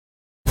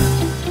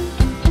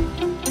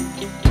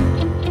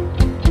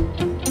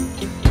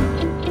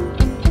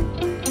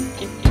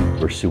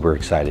super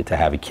excited to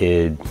have a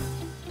kid.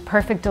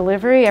 Perfect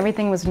delivery,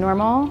 everything was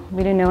normal.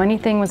 We didn't know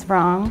anything was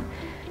wrong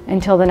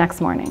until the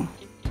next morning.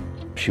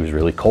 She was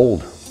really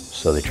cold,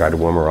 so they tried to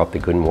warm her up. They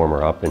couldn't warm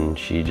her up, and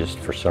she just,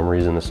 for some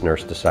reason, this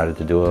nurse decided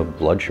to do a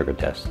blood sugar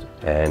test,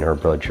 and her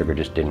blood sugar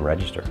just didn't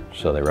register.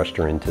 So they rushed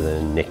her into the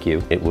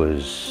NICU. It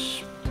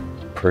was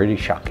pretty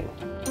shocking.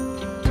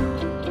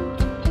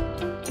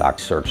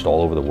 Docs searched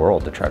all over the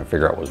world to try to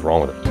figure out what was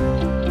wrong with her.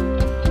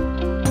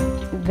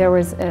 There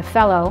was a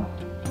fellow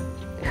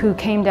who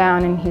came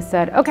down and he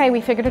said, okay, we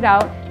figured it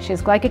out. She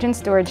has glycogen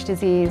storage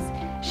disease.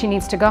 She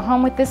needs to go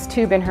home with this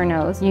tube in her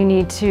nose. You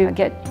need to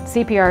get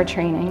CPR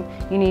training.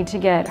 You need to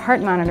get heart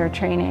monitor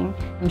training.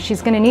 And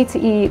she's going to need to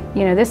eat,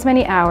 this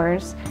many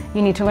hours.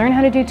 You need to learn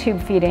how to do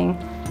tube feeding.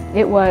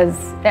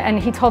 And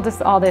he told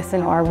us all this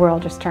and our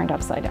world just turned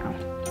upside down.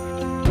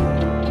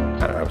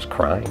 I was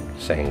crying,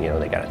 saying,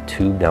 they got a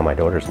tube down my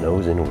daughter's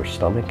nose into her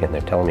stomach, and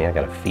they're telling me I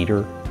got to feed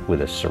her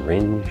with a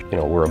syringe.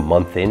 We're a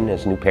month in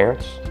as new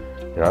parents.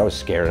 I was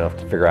scared enough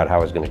to figure out how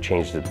I was going to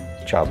change the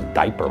child's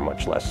diaper,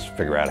 much less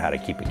figure out how to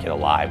keep a kid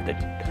alive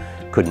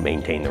that couldn't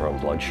maintain their own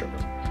blood sugar.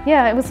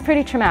 Yeah, it was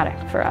pretty traumatic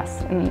for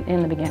us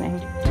in the beginning.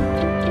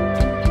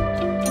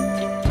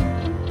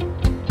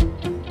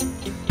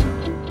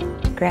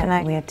 Grant and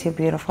I, we had two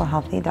beautiful,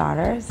 healthy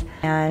daughters,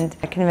 and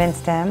I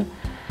convinced him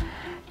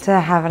to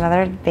have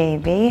another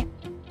baby.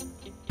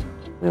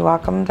 We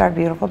welcomed our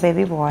beautiful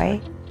baby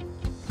boy,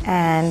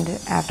 and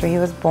after he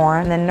was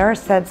born, the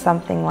nurse said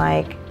something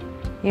like,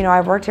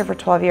 I've worked here for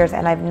 12 years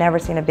and I've never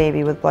seen a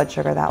baby with blood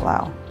sugar that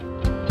low.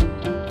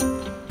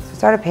 So I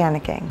started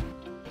panicking.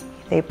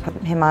 They put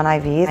him on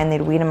IVs and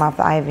they'd wean him off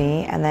the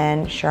IV, and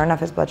then sure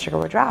enough his blood sugar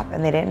would drop,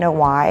 and they didn't know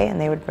why, and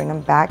they would bring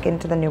him back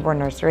into the newborn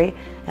nursery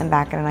and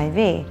back in an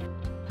IV.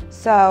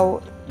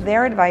 So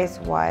their advice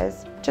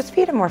was just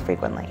feed him more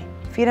frequently.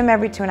 Feed him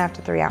every 2.5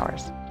 to 3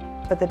 hours.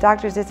 But the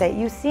doctors did say,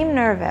 you seem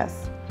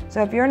nervous.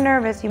 So if you're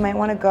nervous, you might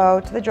want to go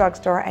to the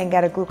drugstore and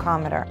get a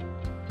glucometer.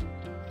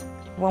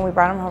 When we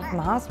brought him home from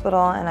the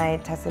hospital and I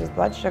tested his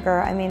blood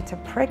sugar, to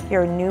prick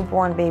your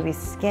newborn baby's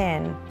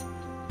skin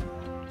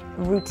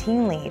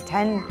routinely,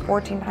 10,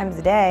 14 times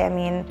a day,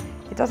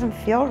 it doesn't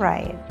feel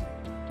right.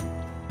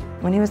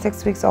 When he was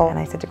 6 weeks old, and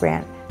I said to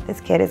Grant,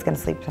 this kid is going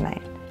to sleep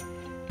tonight.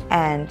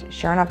 And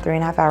sure enough,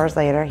 3.5 hours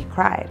later, he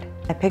cried.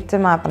 I picked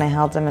him up and I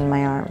held him in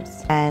my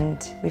arms,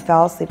 and we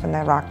fell asleep in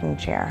the rocking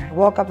chair. I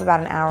woke up about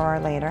an hour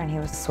later and he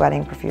was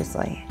sweating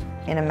profusely.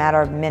 In a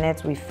matter of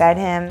minutes, we fed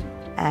him,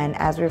 and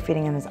as we were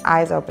feeding him, his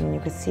eyes opened and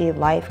you could see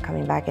life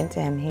coming back into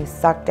him. He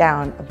sucked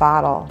down a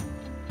bottle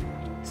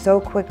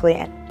so quickly,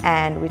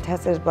 and we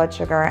tested his blood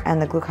sugar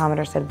and the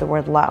glucometer said the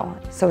word low.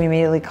 So we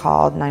immediately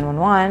called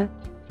 911.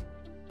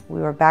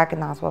 We were back in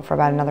the hospital for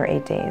about another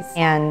 8 days,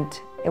 and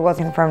it was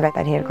confirmed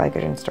that he had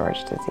glycogen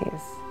storage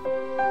disease.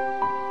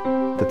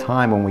 At the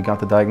time when we got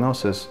the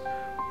diagnosis,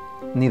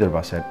 neither of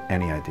us had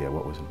any idea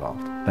what was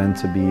involved. Then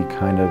to be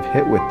kind of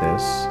hit with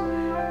this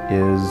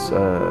is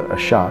a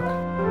shock.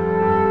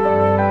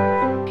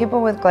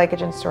 People with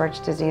glycogen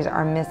storage disease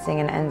are missing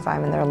an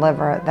enzyme in their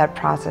liver that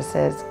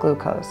processes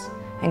glucose.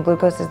 And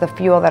glucose is the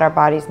fuel that our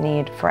bodies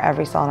need for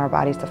every cell in our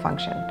bodies to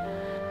function.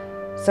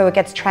 So it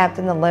gets trapped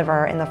in the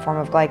liver in the form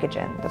of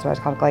glycogen. That's why it's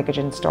called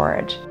glycogen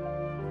storage.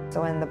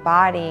 So when the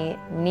body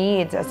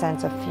needs a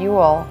sense of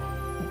fuel,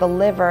 the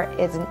liver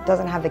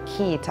doesn't have the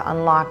key to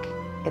unlock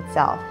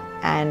itself,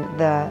 and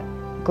the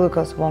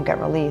glucose won't get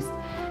released.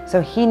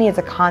 So he needs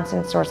a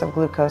constant source of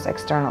glucose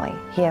externally.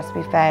 He has to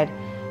be fed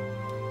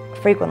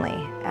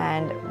frequently,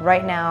 and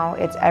right now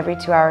it's every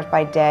 2 hours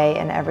by day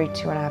and every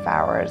 2.5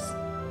 hours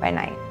by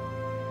night.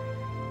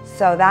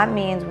 So that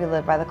means we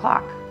live by the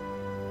clock.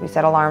 We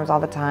set alarms all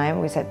the time.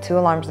 We set 2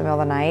 alarms in the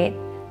middle of the night.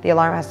 The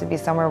alarm has to be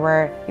somewhere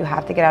where you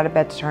have to get out of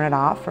bed to turn it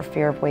off for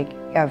fear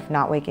of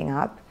not waking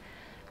up,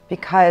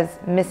 because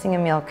missing a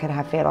meal could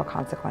have fatal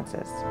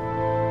consequences.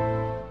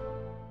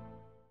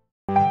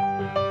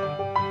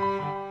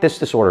 This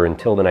disorder,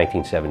 until the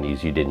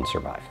 1970s, you didn't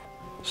survive.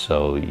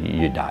 So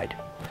you died.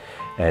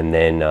 And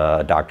then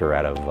a doctor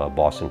out of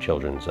Boston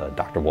Children's,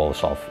 Dr.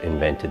 Wolosoff,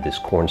 invented this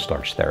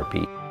cornstarch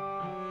therapy.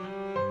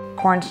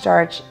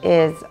 Cornstarch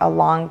is a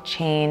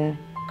long-chain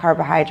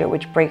carbohydrate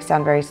which breaks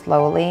down very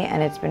slowly,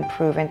 and it's been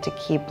proven to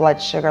keep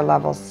blood sugar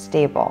levels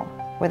stable.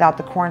 Without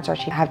the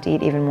cornstarch, you have to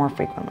eat even more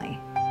frequently.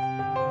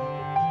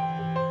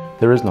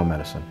 There is no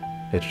medicine.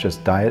 It's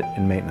just diet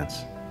and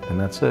maintenance, and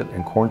that's it.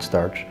 And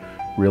cornstarch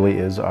really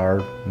is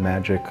our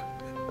magic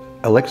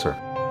elixir.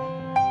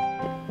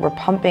 We're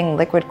pumping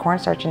liquid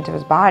cornstarch into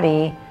his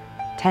body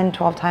 10,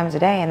 12 times a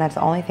day, and that's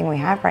the only thing we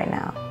have right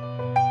now.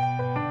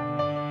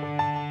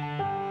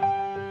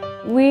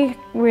 We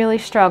really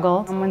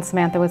struggled when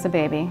Samantha was a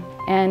baby,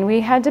 and we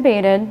had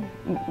debated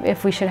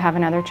if we should have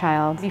another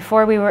child.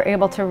 Before we were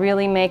able to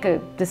really make a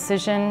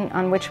decision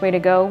on which way to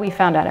go, we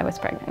found out I was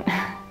pregnant.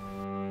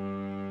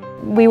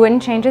 We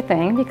wouldn't change a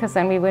thing, because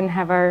then we wouldn't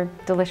have our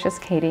delicious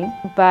Katie,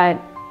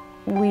 but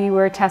we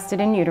were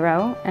tested in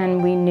utero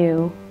and we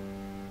knew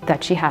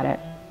that she had it,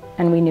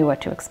 and we knew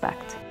what to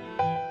expect.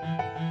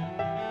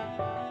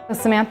 So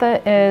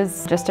Samantha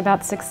is just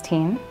about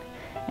 16.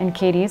 and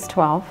Katie is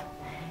 12,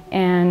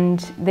 and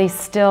they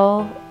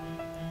still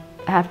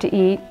have to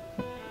eat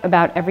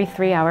about every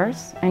 3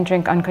 hours and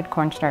drink uncut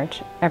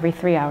cornstarch every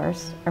 3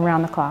 hours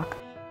around the clock.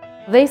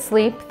 They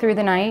sleep through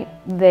the night.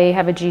 They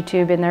have a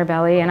G-tube in their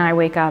belly, and I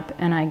wake up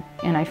and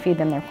I feed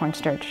them their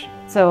cornstarch.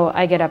 So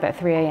I get up at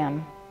 3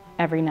 a.m.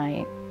 every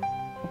night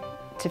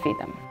to feed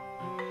them.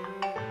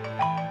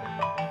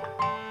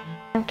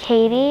 I'm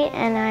Katie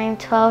and I'm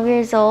 12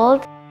 years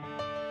old.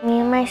 Me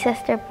and my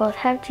sister both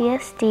have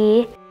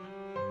GSD.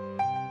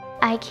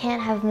 I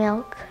can't have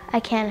milk. I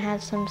can't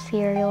have some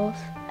cereals.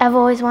 I've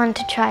always wanted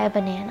to try a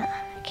banana.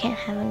 I can't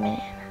have a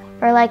banana.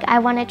 Or like I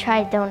want to try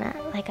a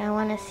donut. Like I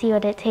want to see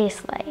what it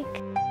tastes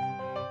like.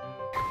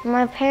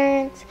 My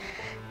parents,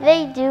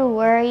 they do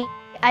worry.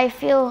 I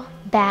feel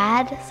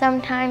bad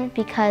sometimes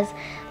because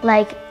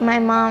like my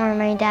mom or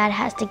my dad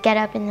has to get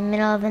up in the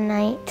middle of the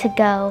night to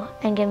go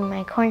and give me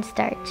my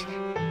cornstarch.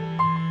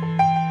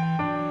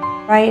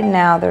 Right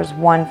now, there's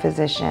one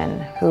physician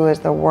who is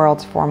the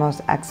world's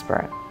foremost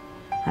expert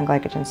on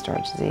glycogen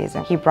storage disease.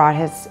 And he brought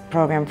his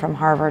program from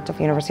Harvard to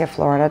the University of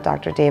Florida,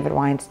 Dr. David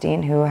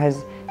Weinstein, who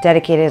has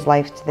dedicated his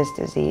life to this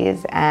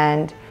disease,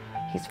 and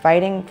he's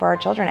fighting for our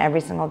children every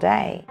single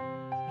day.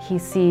 He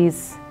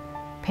sees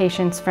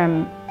patients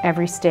from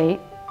every state,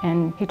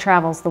 and he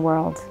travels the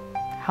world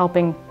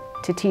helping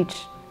to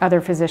teach other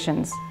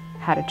physicians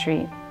how to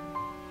treat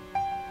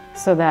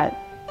so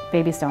that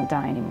babies don't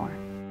die anymore.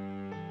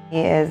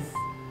 He is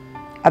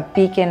a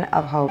beacon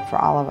of hope for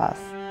all of us.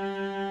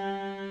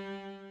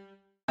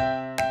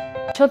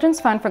 Children's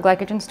Fund for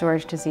Glycogen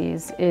Storage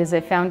Disease is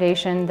a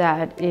foundation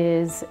that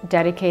is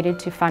dedicated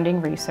to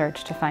funding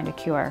research to find a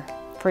cure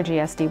for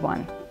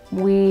GSD1.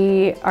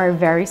 We are a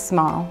very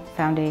small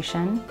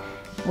foundation.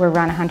 We're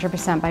run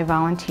 100% by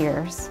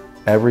volunteers.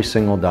 Every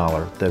single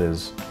dollar that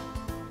is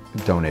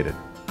donated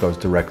goes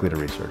directly to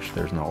research.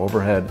 There's no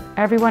overhead.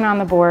 Everyone on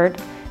the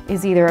board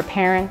is either a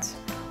parent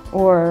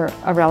or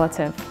a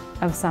relative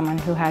of someone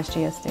who has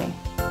GSD.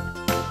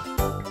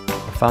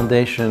 The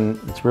foundation,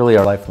 it's really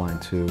our lifeline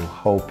to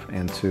hope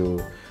and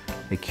to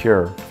a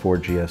cure for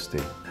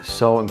GSD.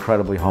 So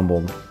incredibly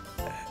humbled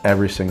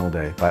every single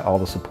day by all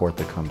the support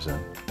that comes in.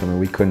 I mean,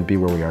 we couldn't be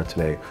where we are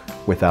today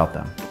without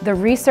them. The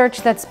research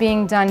that's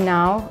being done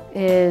now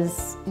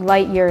is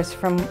light years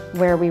from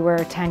where we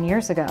were 10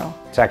 years ago.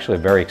 It's actually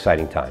a very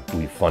exciting time.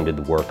 We funded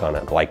the work on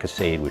a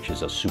glycosate, which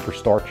is a super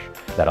starch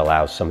that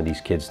allows some of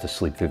these kids to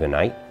sleep through the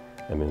night.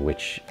 I mean,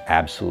 which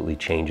absolutely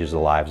changes the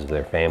lives of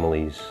their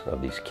families,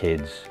 of these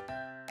kids.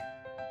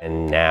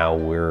 And now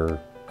we're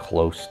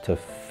close to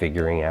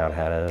figuring out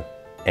how to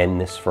end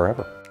this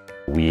forever.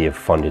 We have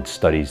funded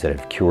studies that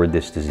have cured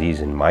this disease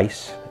in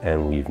mice,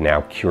 and we've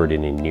now cured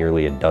it in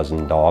nearly a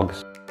dozen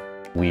dogs.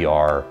 We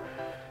are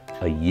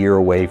a year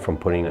away from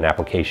putting an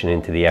application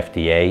into the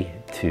FDA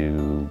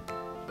to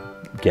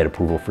get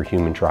approval for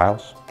human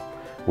trials.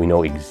 We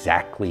know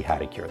exactly how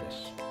to cure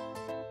this.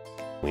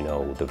 We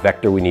know the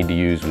vector we need to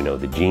use, we know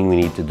the gene we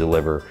need to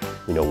deliver,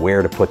 we know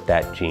where to put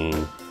that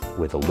gene.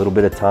 With a little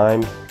bit of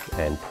time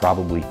and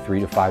probably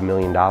 $3 to $5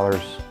 million,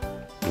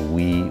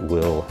 we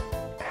will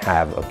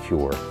have a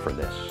cure for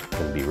this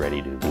and be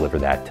ready to deliver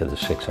that to the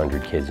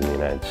 600 kids in the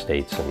United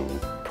States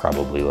and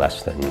probably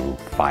less than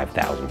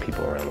 5,000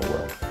 people around the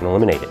world and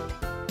eliminate it.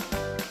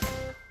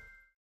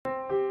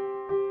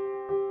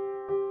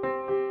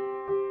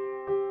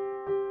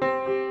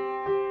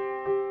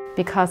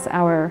 Because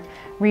our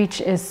reach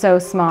is so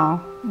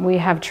small, we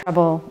have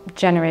trouble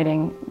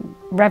generating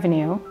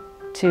revenue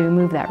to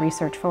move that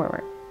research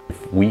forward.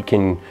 If we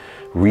can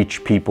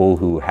reach people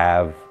who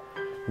have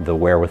the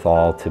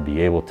wherewithal to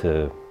be able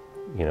to,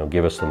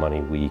 give us the money,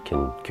 we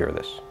can cure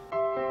this.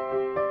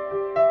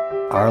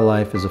 Our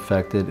life is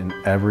affected in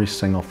every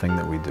single thing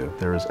that we do.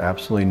 There is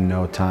absolutely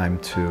no time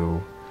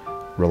to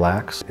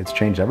relax. It's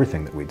changed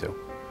everything that we do.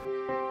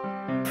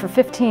 For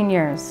 15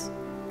 years,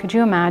 could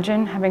you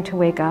imagine having to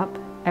wake up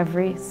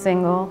every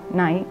single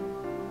night?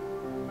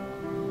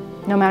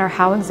 No matter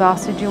how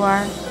exhausted you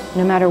are,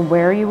 no matter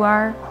where you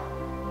are,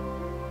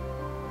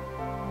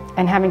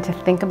 and having to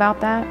think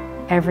about that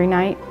every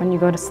night when you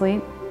go to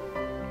sleep?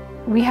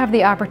 We have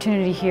the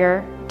opportunity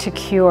here to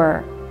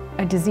cure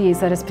a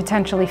disease that is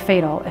potentially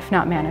fatal if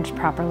not managed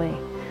properly.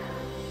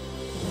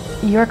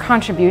 Your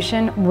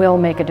contribution will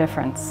make a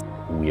difference.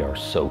 We are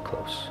so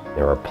close.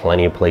 There are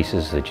plenty of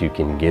places that you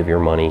can give your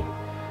money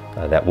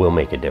that will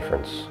make a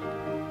difference,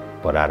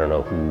 but I don't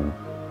know who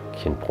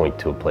can point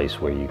to a place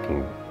where you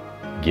can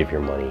give your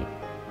money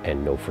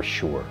and know for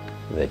sure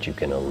that you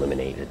can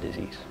eliminate a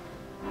disease.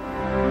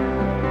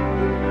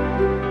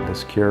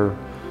 This cure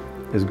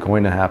is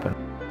going to happen.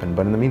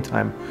 But in the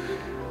meantime,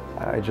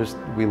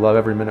 we love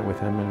every minute with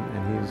him,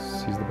 and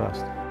he's the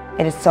best.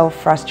 It is so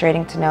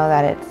frustrating to know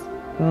that it's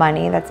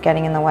money that's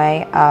getting in the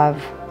way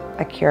of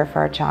a cure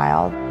for a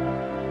child.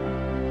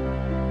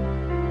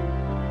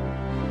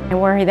 I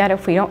worry that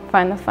if we don't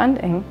find the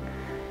funding,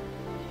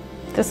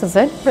 this is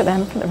it for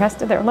them for the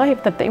rest of their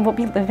life, that they will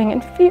be living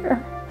in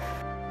fear.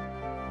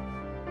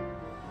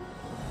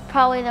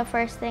 Probably the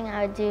first thing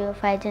I would do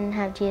if I didn't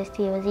have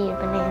GSD was eat a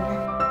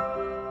banana.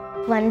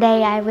 one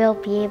day I will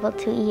be able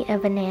to eat a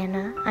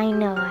banana. I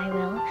know I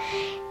will.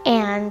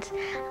 And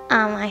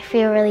I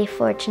feel really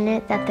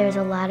fortunate that there's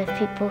a lot of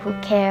people who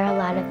care a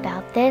lot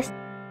about this.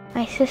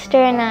 My sister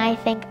and I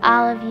thank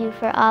all of you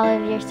for all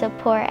of your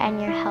support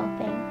and your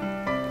helping.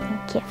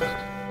 Thank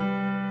you.